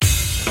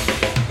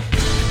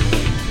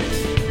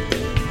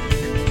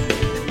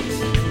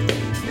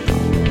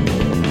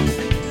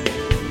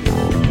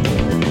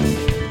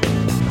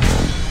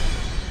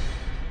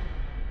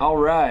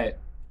right.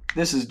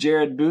 This is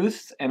Jared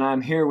Booth, and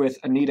I'm here with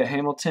Anita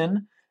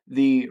Hamilton,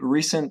 the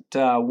recent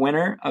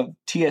winner of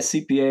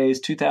TSCPA's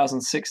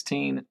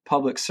 2016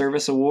 Public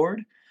Service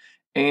Award.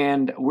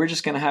 And we're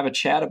just going to have a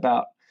chat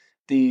about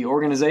the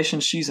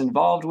organization she's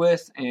involved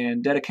with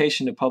and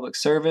dedication to public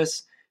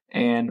service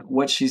and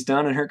what she's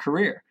done in her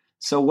career.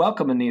 So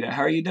welcome, Anita.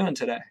 How are you doing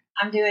today?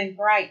 I'm doing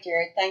great,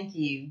 Jared. Thank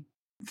you.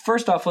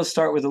 First off, let's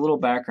start with a little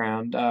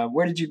background.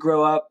 Where did you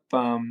grow up,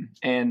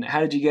 and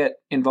how did you get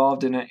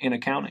involved in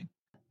accounting?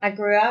 I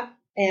grew up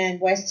in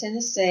West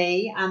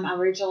Tennessee. I'm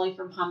originally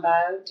from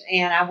Humboldt,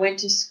 and I went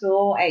to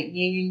school at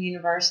Union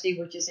University,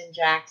 which is in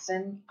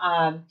Jackson,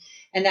 and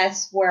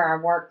that's where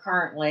I work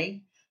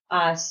currently.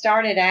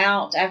 Started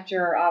out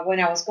after when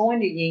I was going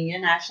to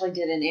Union, I actually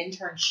did an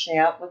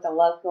internship with a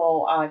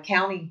local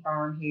accounting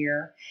firm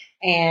here,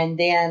 and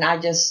then I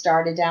just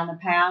started down the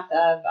path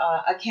of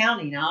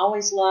accounting. I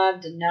always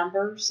loved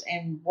numbers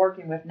and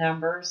working with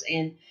numbers,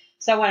 and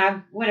so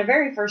when I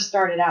very first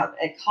started out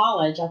at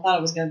college, I thought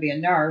I was going to be a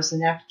nurse,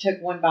 and after I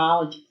took one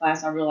biology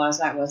class, I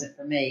realized that wasn't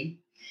for me.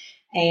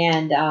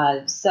 And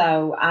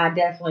so I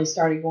definitely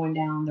started going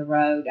down the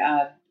road,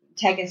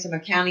 taking some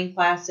accounting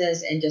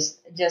classes, and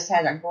just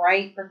had a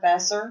great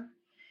professor.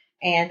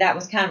 And that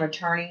was kind of a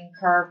turning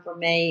curve for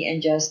me,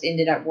 and just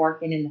ended up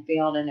working in the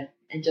field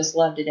and just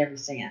loved it ever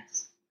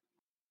since.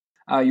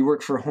 You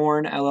work for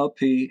Horn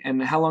LLP,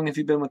 and how long have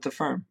you been with the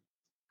firm?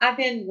 I've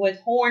been with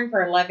Horn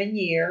for 11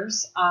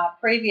 years.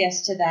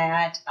 Previous to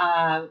that,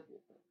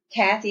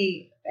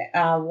 Kathy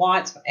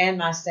Watts and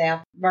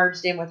myself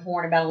merged in with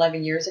Horn about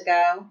 11 years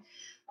ago.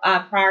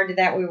 Prior to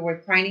that, we were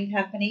with Craning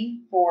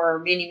Company for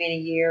many, many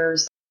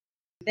years.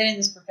 Been in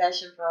this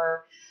profession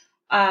for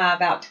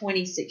about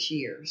 26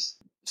 years.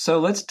 So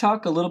let's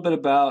talk a little bit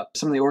about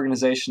some of the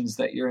organizations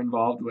that you're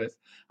involved with.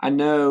 I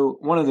know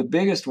one of the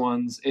biggest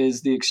ones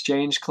is the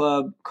Exchange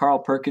Club, Carl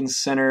Perkins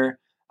Center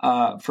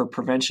for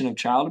Prevention of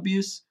Child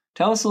Abuse.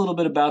 Tell us a little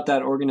bit about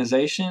that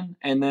organization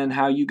and then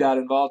how you got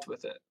involved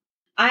with it.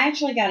 I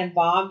actually got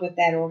involved with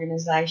that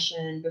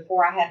organization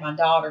before I had my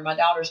daughter. My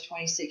daughter's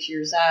 26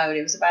 years old.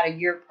 It was about a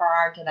year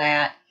prior to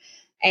that.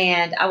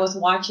 And I was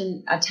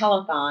watching a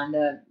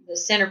telethon. The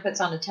center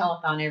puts on a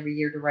telethon every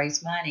year to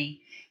raise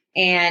money.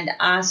 And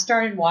I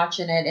started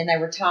watching it, and they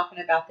were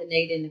talking about the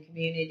need in the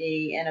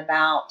community and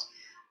about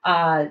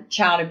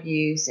child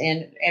abuse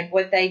and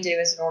what they do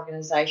as an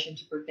organization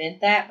to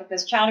prevent that,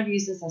 because child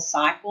abuse is a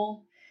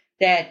cycle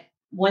that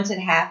once it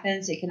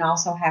happens, it can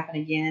also happen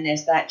again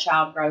as that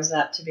child grows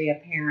up to be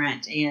a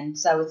parent. And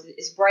so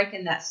it's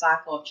breaking that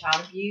cycle of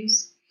child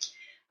abuse.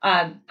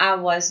 I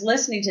was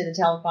listening to the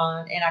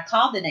telephone, and I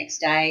called the next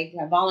day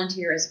to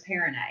volunteer as a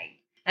parent aide.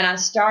 And I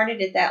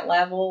started at that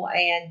level,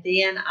 and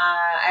then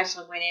I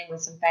actually went in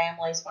with some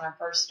families when I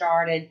first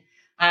started.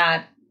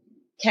 I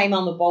came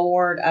on the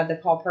board of the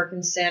Carl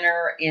Perkins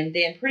Center, and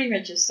then pretty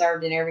much just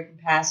served in every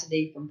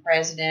capacity from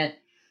president,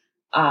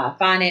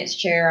 finance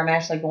chair.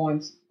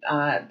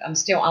 I'm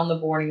still on the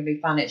board and going to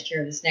be finance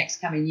chair this next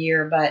coming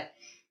year, but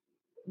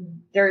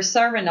they're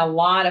serving a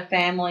lot of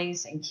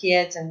families and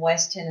kids in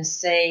West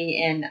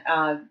Tennessee, and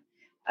I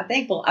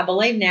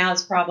believe now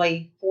it's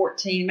probably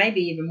 14,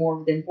 maybe even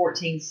more than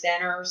 14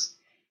 centers,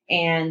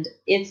 and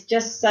it's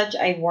just such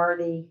a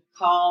worthy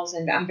cause,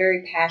 and I'm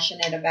very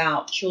passionate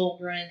about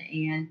children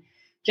and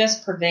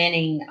just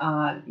preventing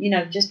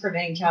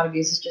child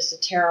abuse is just a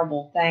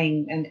terrible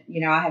thing,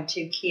 and I have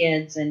 2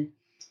 kids, and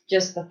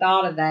just the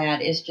thought of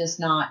that is just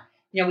not,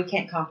 we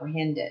can't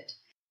comprehend it.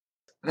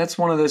 That's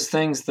one of those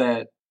things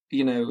that,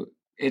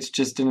 it's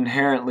just an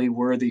inherently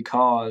worthy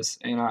cause.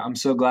 And I'm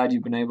so glad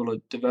you've been able to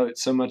devote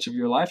so much of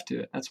your life to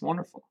it. That's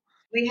wonderful.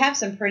 We have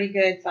some pretty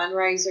good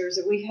fundraisers.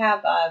 We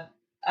have a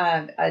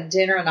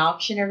dinner and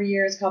auction every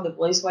year. It's called the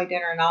Blue Suede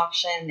Dinner and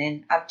Auction.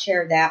 And I've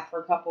chaired that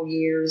for a couple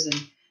years and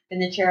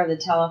been the chair of the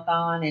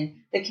telethon. And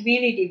the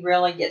community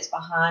really gets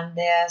behind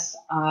this.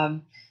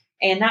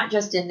 And not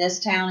just in this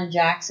town in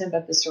Jackson,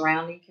 but the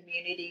surrounding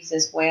communities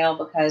as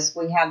well, because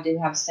we do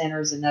have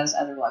centers in those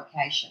other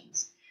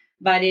locations.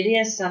 But it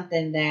is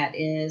something that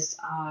is,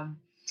 I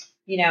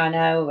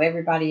know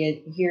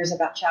everybody hears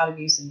about child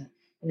abuse in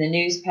the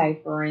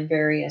newspaper and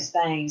various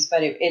things,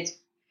 but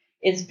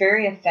it's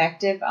very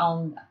effective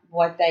on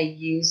what they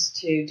use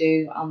to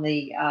do on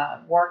the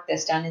work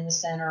that's done in the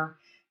center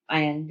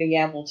and be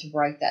able to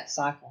break that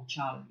cycle of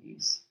child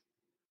abuse.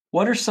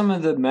 What are some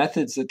of the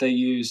methods that they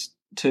use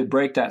to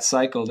break that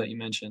cycle that you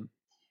mentioned?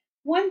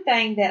 One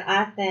thing that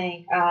I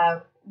think,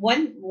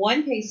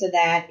 one piece of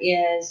that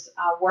is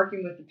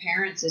working with the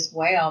parents as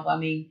well. I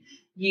mean,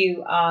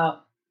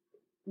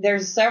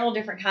 there's several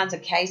different kinds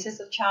of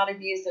cases of child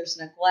abuse. There's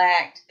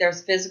neglect,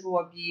 there's physical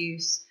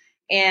abuse,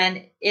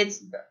 and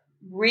it's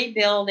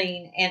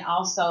rebuilding and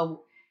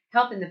also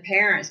helping the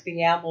parents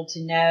be able to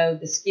know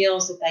the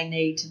skills that they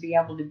need to be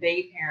able to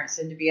be parents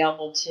and to be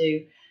able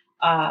to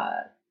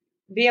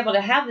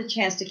have the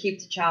chance to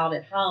keep the child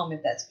at home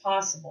if that's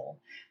possible.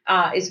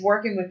 Is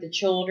working with the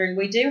children.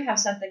 We do have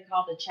something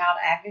called the Child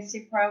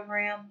Advocacy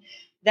Program.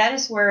 That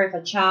is where if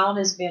a child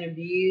has been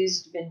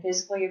abused, been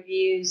physically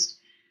abused,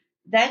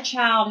 that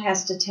child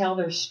has to tell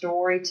their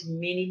story to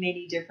many,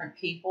 many different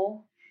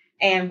people.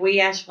 And we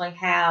actually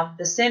have,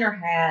 the center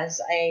has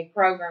a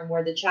program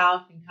where the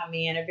child can come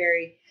in, a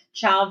very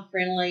child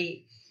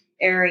friendly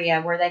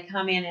area where they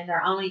come in and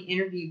they're only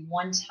interviewed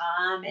one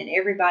time and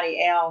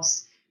everybody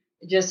else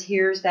just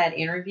hears that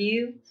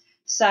interview.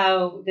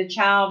 So the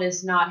child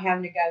is not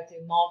having to go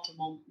through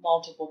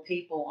multiple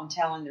people on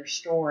telling their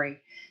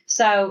story.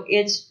 So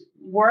it's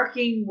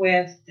working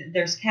with,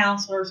 there's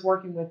counselors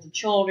working with the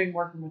children,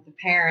 working with the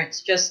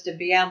parents, just to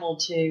be able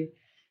to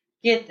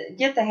get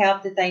the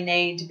help that they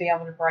need to be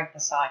able to break the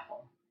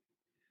cycle.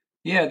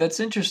 Yeah, that's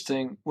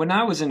interesting. When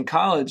I was in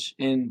college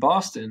in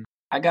Boston,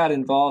 I got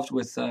involved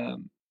with a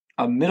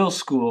middle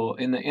school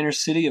in the inner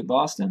city of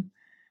Boston.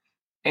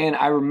 And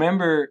I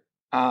remember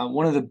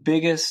one of the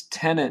biggest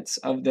tenets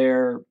of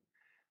their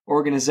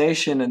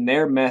organization and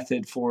their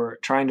method for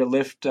trying to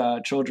lift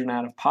children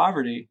out of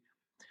poverty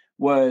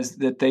was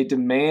that they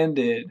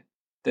demanded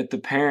that the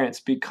parents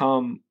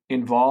become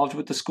involved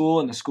with the school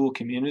and the school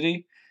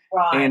community.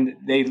 Right. And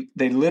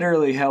they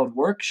literally held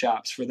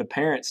workshops for the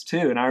parents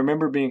too. And I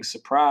remember being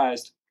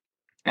surprised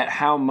at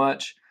how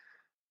much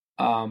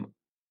um,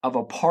 of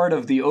a part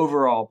of the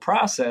overall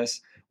process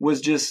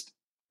was just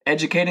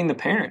educating the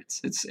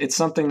parents. It's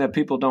something that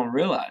people don't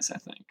realize, I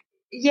think.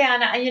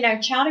 Yeah,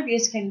 and child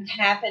abuse can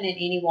happen in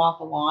any walk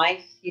of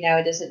life.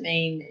 It doesn't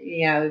mean,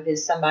 if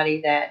it's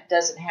somebody that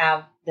doesn't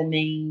have the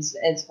means,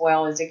 as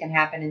well as it can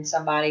happen in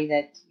somebody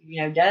that,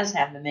 does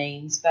have the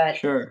means. But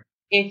Sure.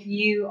 if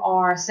you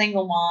are a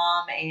single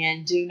mom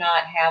and do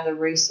not have the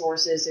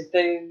resources of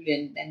food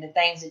and the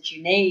things that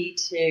you need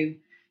to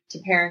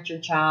parent your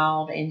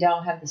child and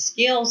don't have the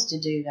skills to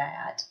do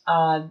that,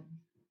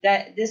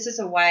 that this is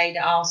a way to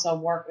also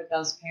work with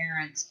those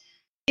parents.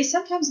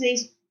 Sometimes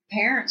these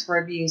parents were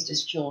abused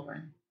as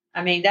children.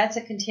 I mean, that's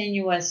a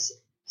continuous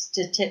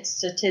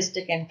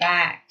statistic and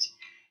fact.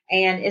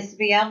 And it's to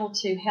be able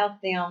to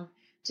help them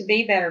to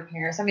be better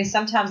parents. I mean,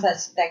 sometimes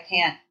that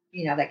can't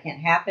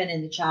happen,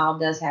 and the child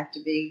does have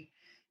to be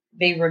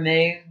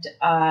removed.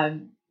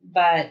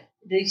 But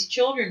these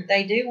children,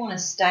 they do want to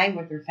stay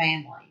with their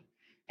family,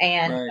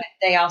 and Right.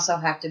 they also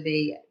have to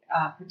be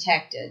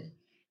protected.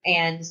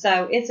 And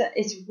so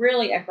it's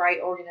really a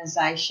great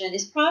organization.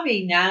 It's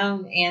probably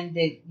known in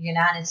the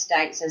United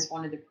States as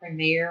one of the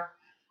premier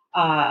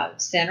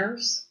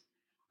centers,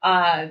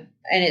 and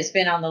it's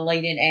been on the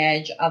leading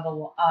edge of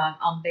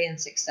on being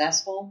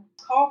successful.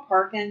 Carl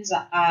Perkins,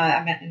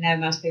 I know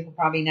most people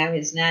probably know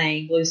his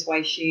name. Blue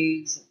Suede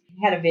Shoes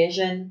had a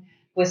vision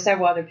with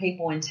several other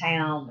people in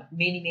town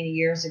many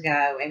years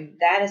ago, and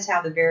that is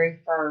how the very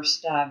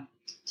first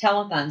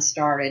telethon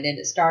started. And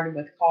it started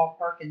with Carl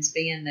Perkins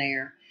being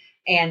there,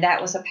 and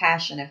that was a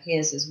passion of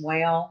his as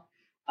well.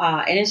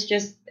 And it's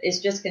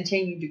just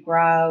continued to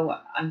grow,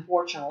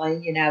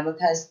 unfortunately,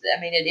 because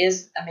it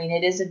is a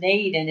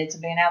need, and it's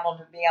being able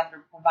to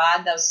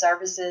provide those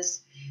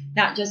services,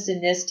 not just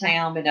in this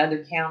town, but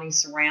other counties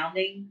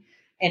surrounding,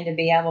 and to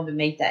be able to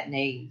meet that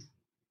need.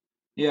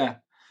 Yeah,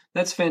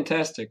 that's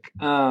fantastic.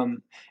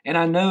 And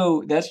I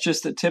know that's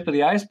just the tip of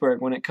the iceberg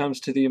when it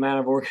comes to the amount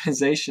of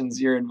organizations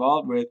you're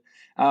involved with.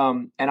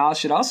 And I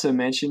should also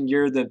mention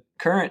you're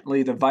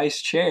currently the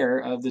vice chair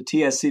of the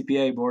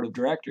TSCPA board of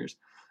directors.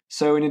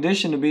 So in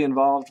addition to being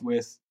involved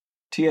with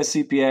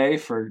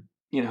TSCPA for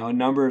a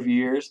number of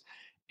years,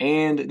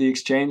 and the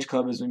Exchange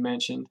Club as we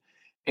mentioned,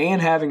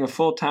 and having a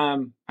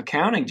full-time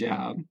accounting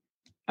job,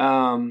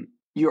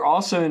 you're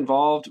also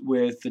involved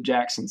with the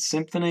Jackson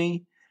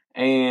Symphony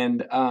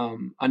and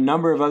a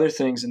number of other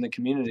things in the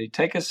community.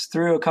 Take us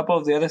through a couple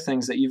of the other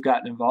things that you've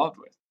gotten involved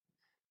with.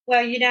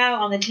 Well,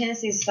 on the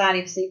Tennessee Society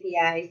of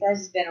CPAs, that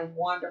has been a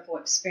wonderful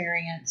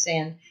experience.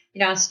 And,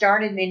 I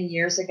started many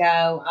years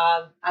ago.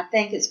 I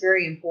think it's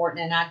very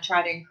important, and I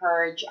try to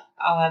encourage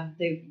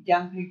the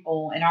young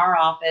people in our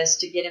office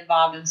to get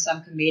involved in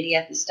some committee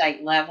at the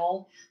state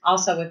level,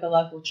 also with the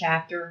local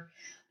chapter,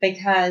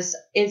 because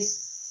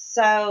it's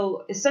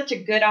such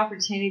a good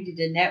opportunity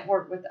to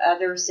network with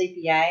other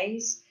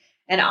CPAs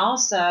and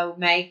also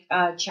make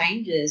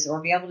changes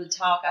or be able to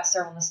talk. I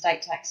serve on the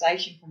state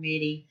taxation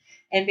committee,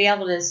 and be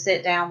able to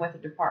sit down with the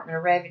Department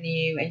of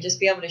Revenue and just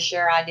be able to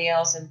share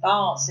ideas and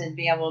thoughts and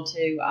be able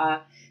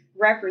to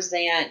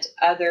represent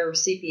other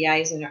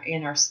CPAs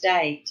in our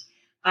state.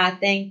 I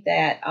think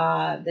that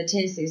the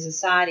Tennessee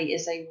Society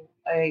is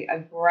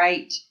a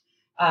great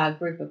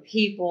group of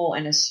people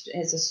and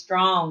has a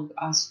strong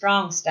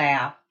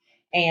staff.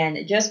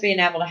 And just being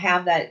able to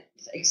have that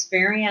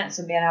experience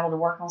and being able to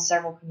work on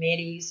several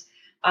committees,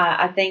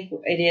 I think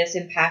it is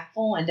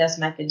impactful and does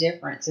make a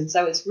difference. And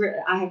so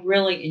I have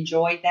really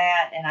enjoyed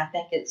that, and I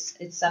think it's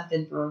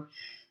something for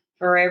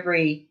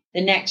the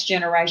next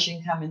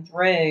generation coming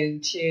through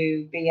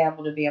to be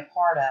able to be a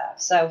part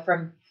of. So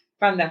from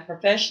the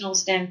professional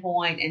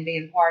standpoint and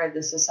being part of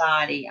the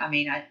society,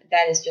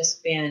 that has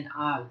just been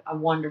a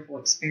wonderful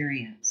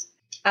experience.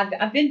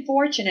 I've been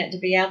fortunate to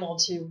be able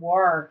to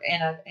work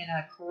in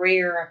a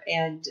career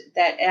and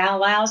that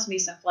allows me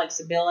some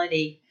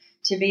flexibility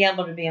to be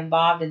able to be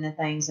involved in the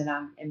things that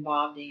I'm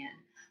involved in.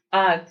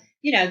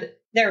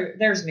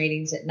 there's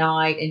meetings at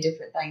night and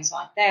different things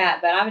like that.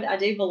 But I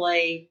do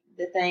believe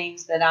the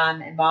things that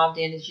I'm involved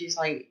in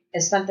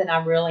is something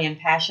I really am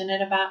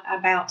passionate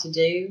about to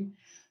do.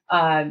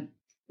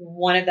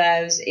 One of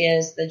those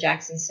is the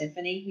Jackson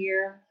Symphony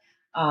here.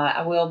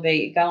 I will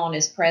be going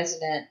as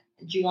president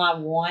July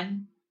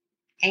 1.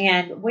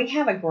 And we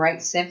have a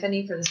great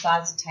symphony for the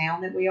size of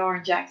town that we are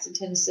in Jackson,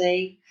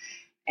 Tennessee.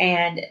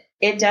 And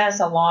it does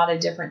a lot of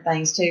different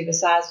things too,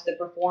 besides the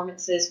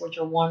performances, which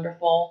are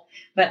wonderful.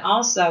 But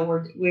also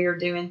we're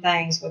doing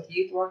things with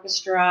youth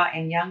orchestra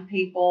and young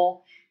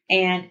people.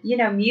 And,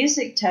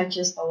 music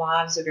touches the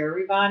lives of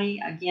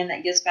everybody. Again,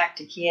 that gets back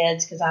to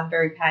kids because I'm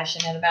very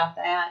passionate about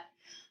that.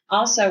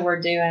 Also,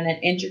 we're doing an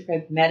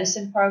integrative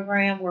medicine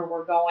program where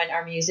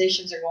our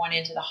musicians are going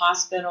into the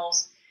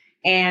hospitals,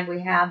 and we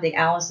have the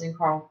Allison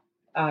Carl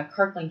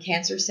Kirkland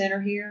Cancer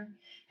Center here,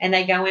 and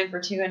they go in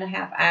for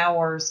 2.5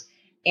 hours,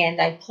 and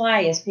they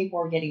play as people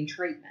are getting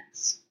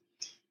treatments.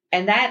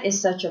 And that is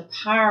such a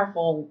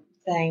powerful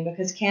thing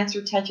because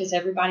cancer touches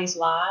everybody's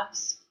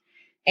lives,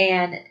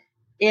 and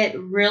it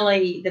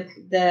really,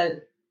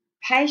 the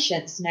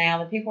patients now,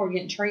 the people who are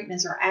getting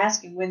treatments are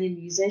asking when the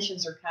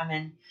musicians are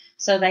coming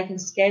so they can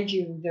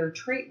schedule their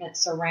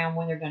treatments around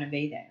when they're going to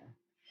be there.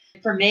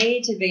 For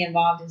me to be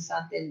involved in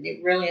something,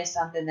 it really is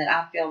something that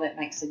I feel that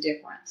makes a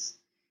difference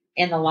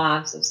in the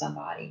lives of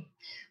somebody.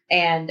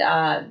 And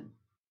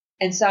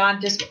so I'm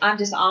just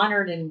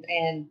honored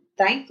and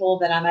thankful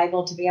that I'm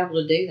able to be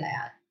able to do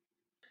that.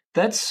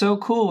 That's so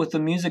cool with the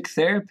music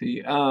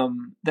therapy.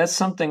 That's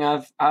something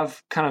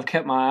I've kind of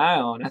kept my eye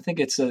on. I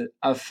think it's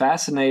a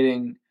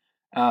fascinating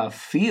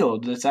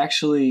field that's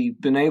actually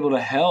been able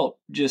to help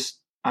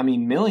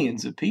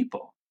millions of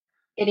people.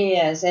 It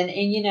is, and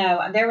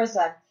there was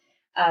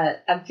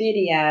a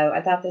video.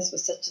 I thought this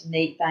was such a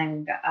neat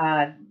thing.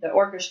 The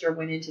orchestra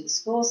went into the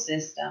school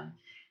system,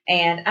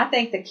 and I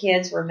think the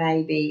kids were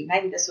maybe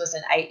this was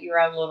an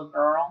 8-year-old little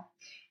girl,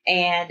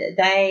 and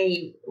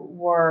it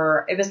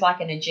was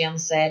like in a gym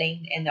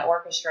setting, and the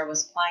orchestra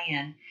was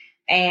playing,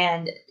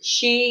 and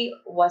she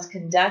was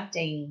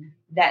conducting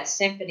that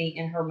symphony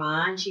in her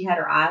mind. She had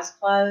her eyes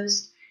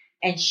closed,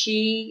 and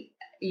she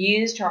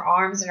used her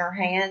arms and her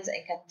hands and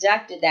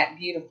conducted that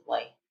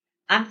beautifully.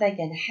 I'm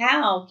thinking,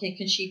 how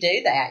can she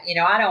do that?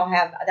 I don't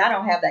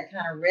have that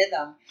kind of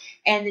rhythm.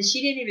 And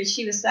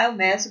she was so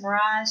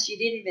mesmerized, she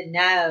didn't even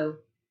know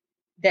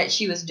that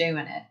she was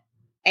doing it.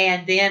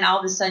 And then all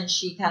of a sudden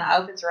she kind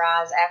of opens her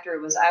eyes after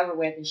it was over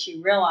with, and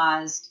she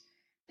realized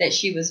that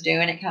she was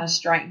doing it, kind of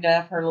straightened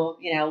up her little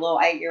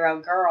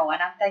 8-year-old girl.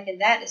 And I'm thinking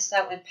that is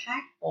so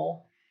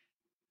impactful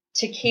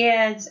to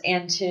kids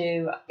and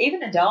to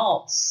even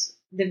adults.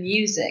 The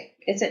music,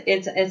 it's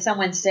as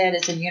someone said,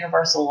 it's a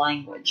universal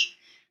language.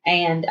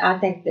 And I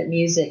think that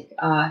music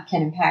can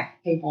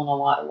impact people in a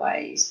lot of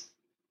ways.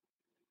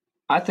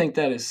 I think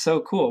that is so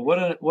cool.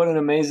 What an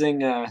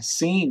amazing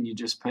scene you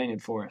just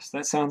painted for us.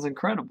 That sounds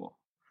incredible.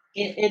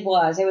 It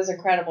was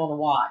incredible to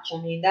watch. I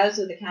mean, those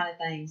are the kind of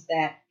things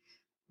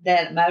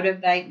that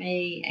motivate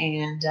me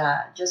and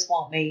just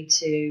want me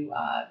to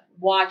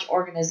watch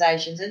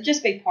organizations and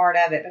just be part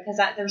of it, because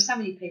there's so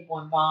many people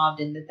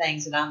involved in the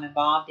things that I'm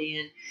involved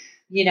in,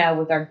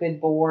 with our good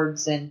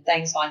boards and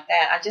things like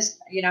that.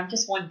 I'm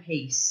just one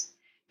piece,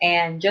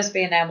 and just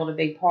being able to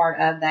be part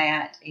of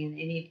that in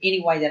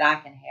any way that I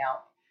can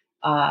help.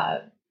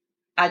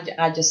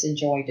 I just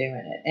enjoy doing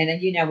it. And,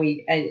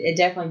 it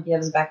definitely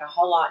gives back a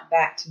whole lot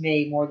back to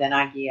me, more than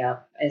I give,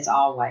 as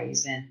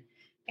always.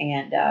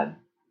 And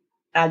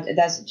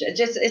that's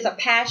just, it's a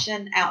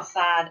passion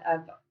outside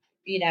of,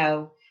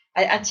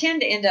 I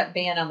tend to end up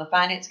being on the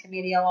finance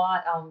committee a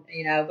lot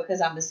because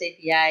I'm the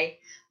CPA,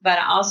 but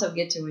I also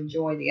get to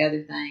enjoy the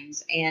other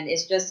things. And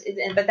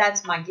but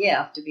that's my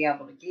gift, to be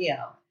able to give.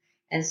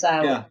 And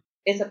so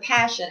It's a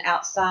passion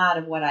outside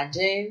of what I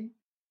do.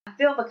 I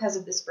feel because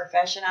of this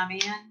profession I'm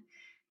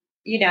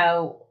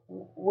in,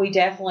 we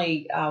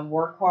definitely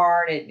work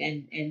hard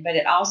but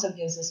it also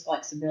gives us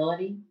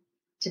flexibility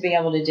to be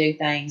able to do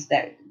things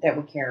that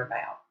we care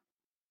about.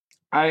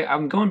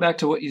 I'm going back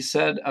to what you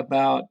said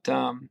about,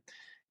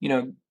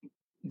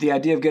 the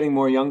idea of getting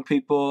more young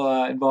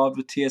people involved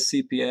with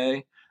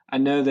TSCPA. I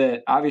know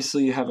that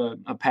obviously you have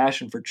a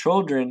passion for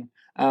children,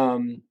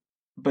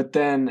 but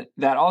then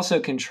that also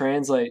can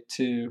translate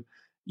to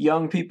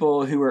young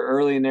people who are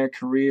early in their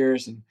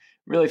careers and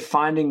really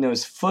finding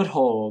those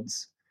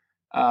footholds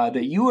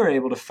that you were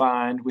able to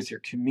find with your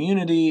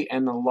community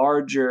and the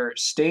larger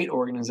state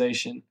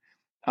organization.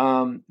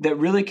 That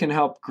really can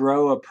help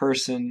grow a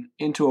person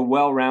into a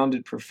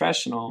well-rounded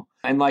professional.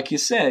 And like you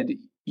said,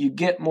 you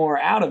get more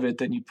out of it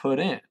than you put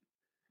in.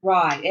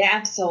 Right,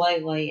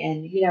 absolutely.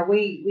 And,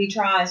 we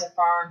try as a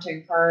firm to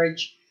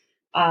encourage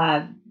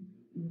the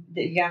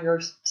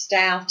younger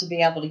staff to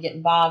be able to get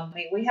involved. I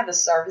mean, we have a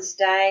service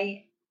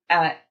day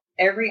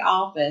every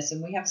office,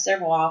 and we have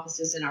several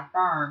offices in our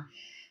firm,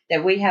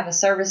 that we have a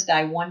service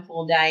day, one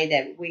full day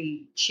that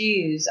we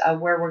choose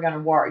where we're going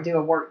to do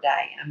a work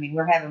day. I mean,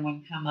 we're having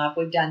one come up.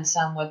 We've done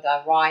some with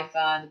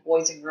RIFA, the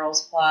Boys and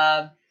Girls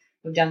Club.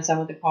 We've done some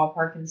with the Paul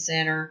Perkins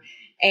Center.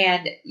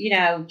 And,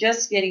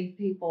 just getting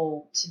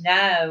people to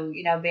know,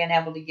 being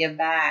able to give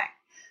back.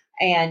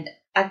 And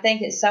I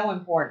think it's so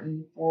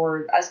important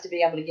for us to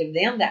be able to give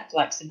them that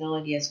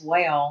flexibility as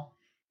well,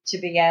 to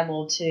be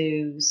able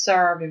to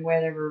serve in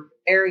whatever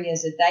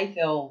areas that they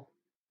feel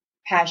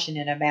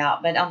passionate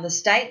about. But on the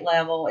state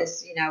level,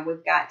 it's,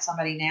 we've got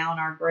somebody now in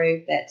our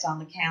group that's on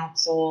the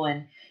council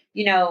and,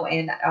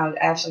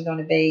 actually going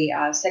to be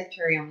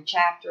secretary on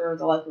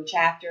the local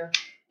chapter.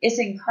 It's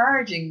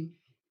encouraging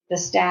the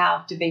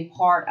staff to be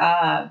part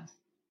of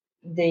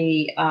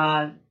the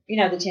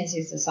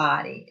Tennessee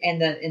Society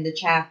and the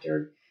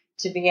chapter,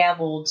 to be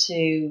able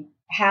to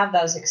have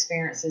those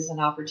experiences and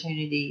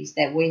opportunities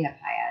that we have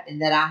had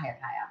and that I have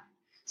had.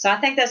 So I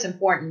think that's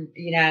important.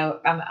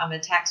 I'm a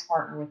tax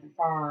partner with the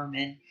firm,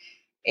 and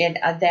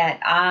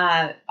that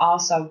I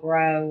also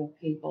grow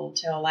people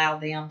to allow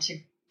them to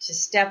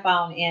step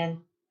on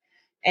in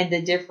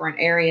the different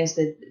areas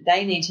that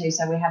they need to,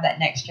 so we have that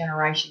next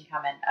generation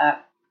coming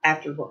up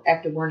after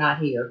we're not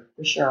here,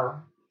 for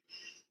sure.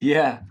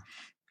 Yeah.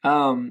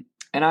 And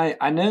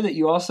I know that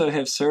you also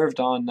have served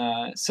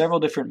on several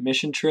different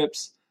mission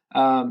trips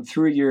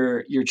through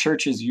your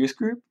church's youth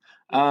group.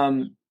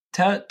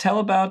 Tell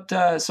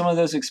about some of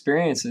those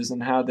experiences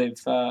and how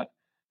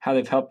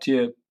they've helped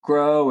you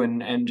grow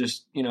and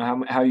just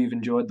how you've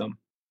enjoyed them.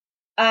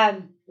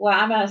 Well,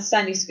 I'm a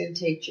Sunday school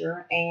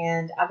teacher,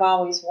 and I've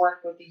always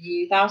worked with the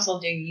youth. I also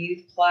do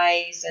youth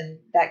plays and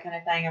that kind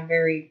of thing. I'm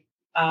very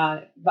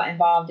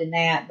involved in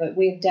that. But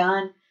we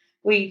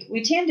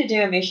tend to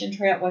do a mission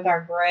trip with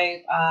our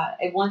group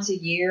once a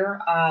year.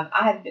 I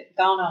have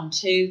gone on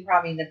two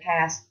probably in the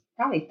past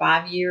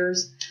 5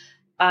 years.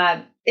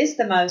 It's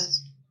the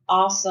most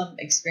awesome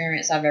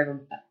experience I've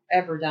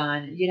ever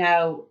done.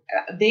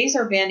 These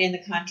are been in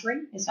the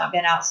country. It's not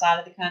been outside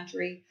of the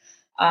country.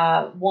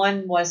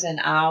 One was in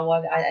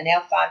Iowa. An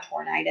F5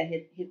 tornado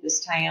hit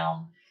this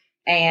town,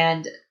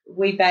 and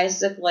we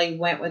basically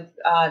went with.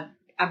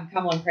 I'm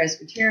Cumberland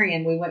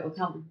Presbyterian. We went with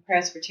Cumberland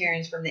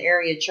Presbyterians from the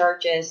area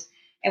churches,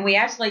 and we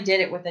actually did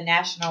it with the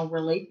National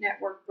Relief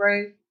Network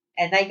group.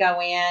 And they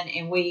go in,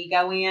 and we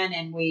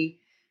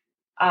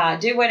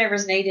do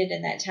whatever's needed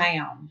in that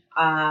town.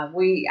 I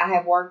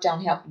have worked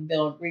on helping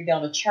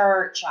rebuild a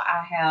church.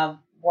 I have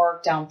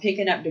worked on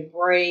picking up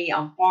debris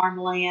on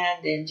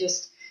farmland, and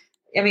just,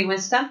 when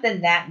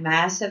something that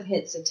massive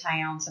hits a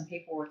town, some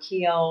people were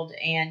killed,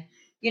 and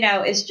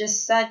it's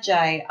just such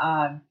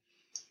a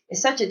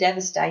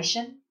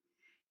devastation.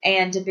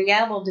 And to be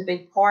able to be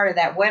part of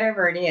that,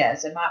 whatever it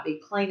is, it might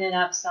be cleaning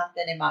up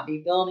something, it might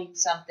be building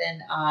something,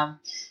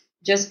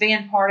 just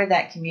being part of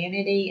that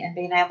community and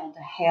being able to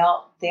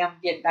help them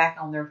get back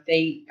on their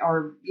feet.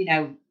 Or,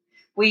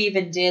 we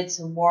even did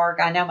some work.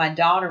 I know my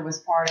daughter was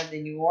part of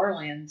the New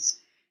Orleans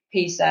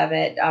piece of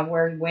it,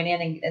 where we went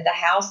in and the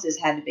houses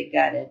had to be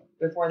gutted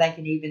before they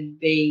could even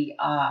be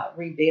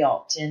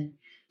rebuilt. And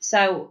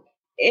so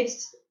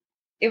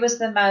it was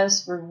the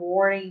most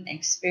rewarding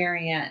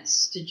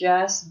experience to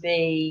just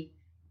be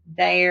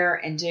there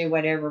and do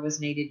whatever was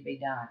needed to be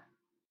done.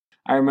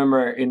 I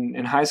remember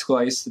in high school,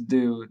 I used to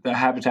do the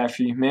Habitat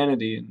for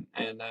Humanity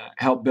and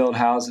help build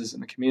houses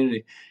in the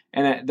community.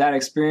 And that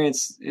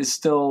experience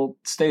still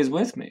stays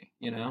with me.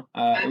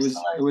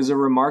 It was a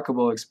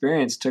remarkable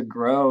experience to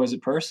grow as a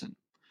person.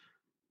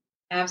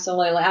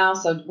 Absolutely.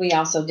 We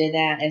also did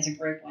that as a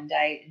group one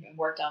day and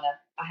worked on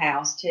a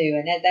house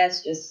too. And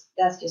that's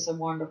just a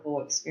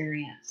wonderful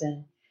experience.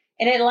 And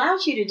it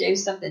allows you to do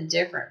something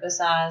different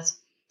besides,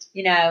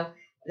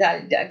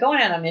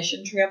 going on a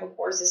mission trip, of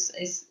course,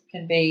 is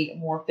can be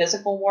more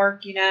physical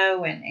work,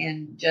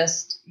 and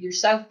just, you're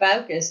so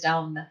focused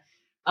on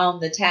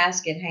the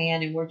task at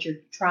hand and what you're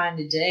trying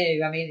to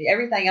do.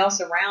 Everything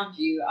else around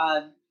you,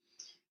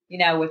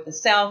 with the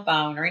cell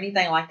phone or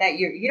anything like that,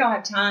 you don't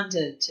have time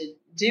to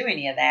do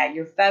any of that.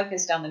 You're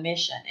focused on the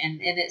mission,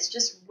 and it's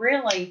just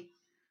really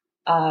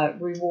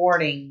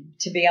rewarding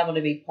to be able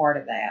to be part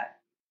of that.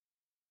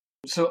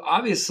 So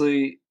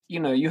obviously,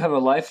 you have a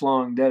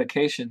lifelong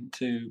dedication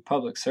to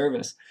public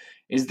service.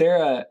 Is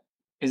there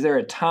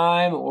a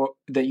time or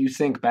that you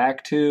think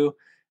back to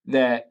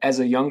that as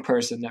a young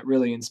person that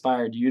really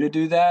inspired you to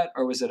do that?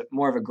 Or was it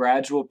more of a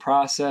gradual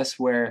process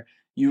where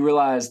you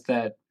realized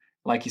that,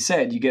 like you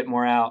said, you get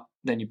more out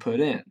than you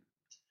put in?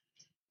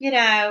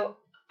 I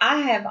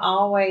have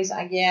always,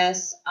 I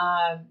guess,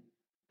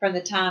 from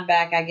the time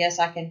back, I guess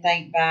I can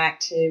think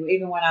back to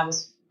even when I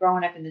was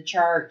growing up in the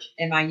church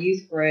in my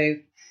youth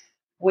group.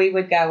 We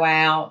would go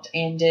out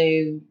and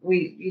there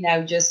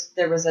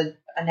was a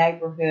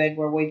neighborhood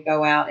where we'd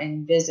go out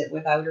and visit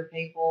with older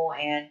people.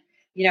 And,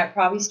 it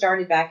probably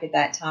started back at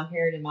that time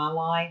period in my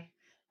life.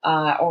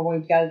 Or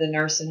we'd go to the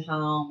nursing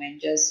home and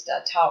just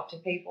talk to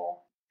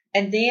people.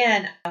 And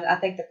then I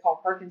think the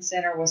Carl Perkins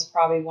Center was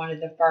probably one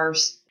of the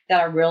first that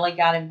I really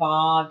got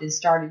involved and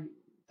started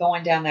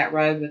going down that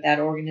road with that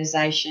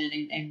organization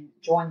and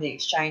joined the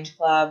Exchange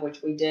Club,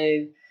 which we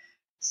do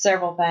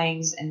several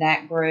things in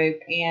that group.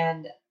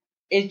 And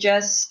it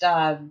just,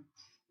 I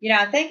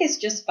think it's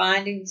just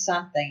finding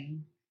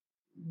something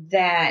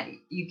that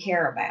you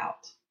care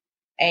about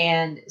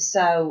And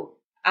so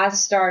I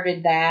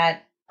started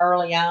that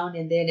early on.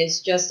 And then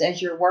it's just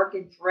as you're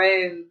working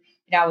through,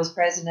 I was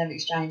president of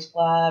Exchange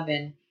Club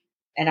and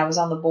I was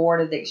on the board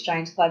of the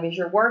Exchange Club. As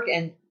you're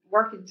working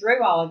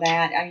through all of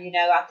that,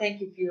 I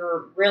think if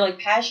you're really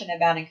passionate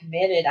about and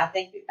committed, I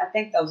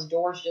think those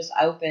doors just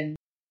open.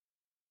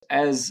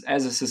 As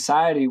a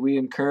society, we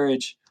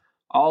encourage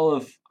all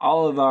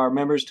of our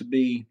members to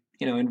be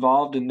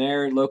involved in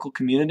their local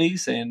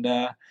communities and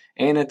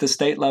at the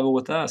state level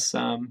with us.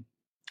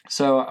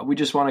 So we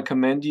just want to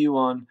commend you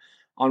on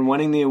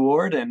winning the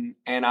award, and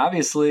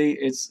obviously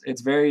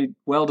it's very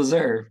well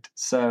deserved.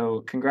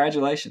 So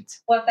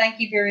congratulations. Well,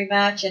 thank you very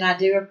much, and I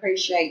do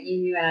appreciate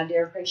you, and I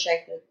do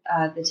appreciate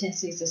the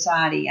Tennessee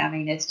Society. I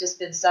mean, it's just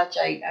been such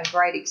a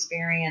great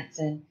experience,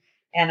 and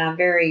I'm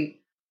very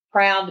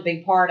proud to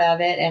be part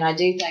of it. And I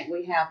do think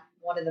we have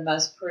one of the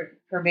most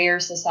premier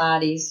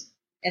societies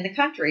in the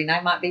country. And I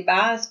might be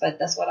biased, but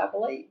that's what I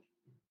believe.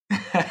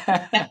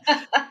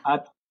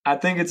 I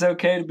think it's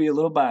okay to be a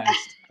little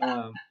biased.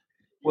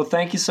 Well,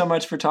 thank you so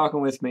much for talking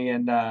with me,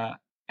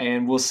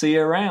 and we'll see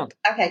you around.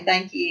 Okay,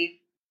 thank you.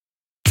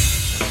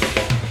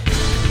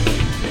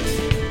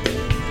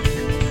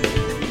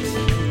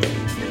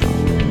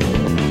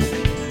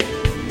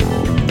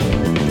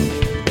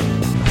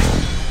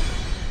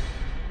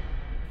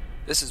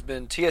 This has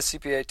been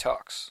TSCPA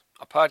Talks,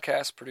 a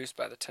podcast produced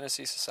by the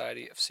Tennessee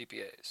Society of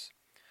CPAs.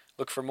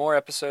 Look for more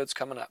episodes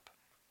coming up.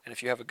 And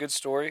if you have a good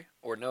story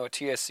or know a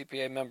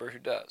TSCPA member who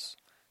does,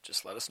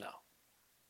 just let us know.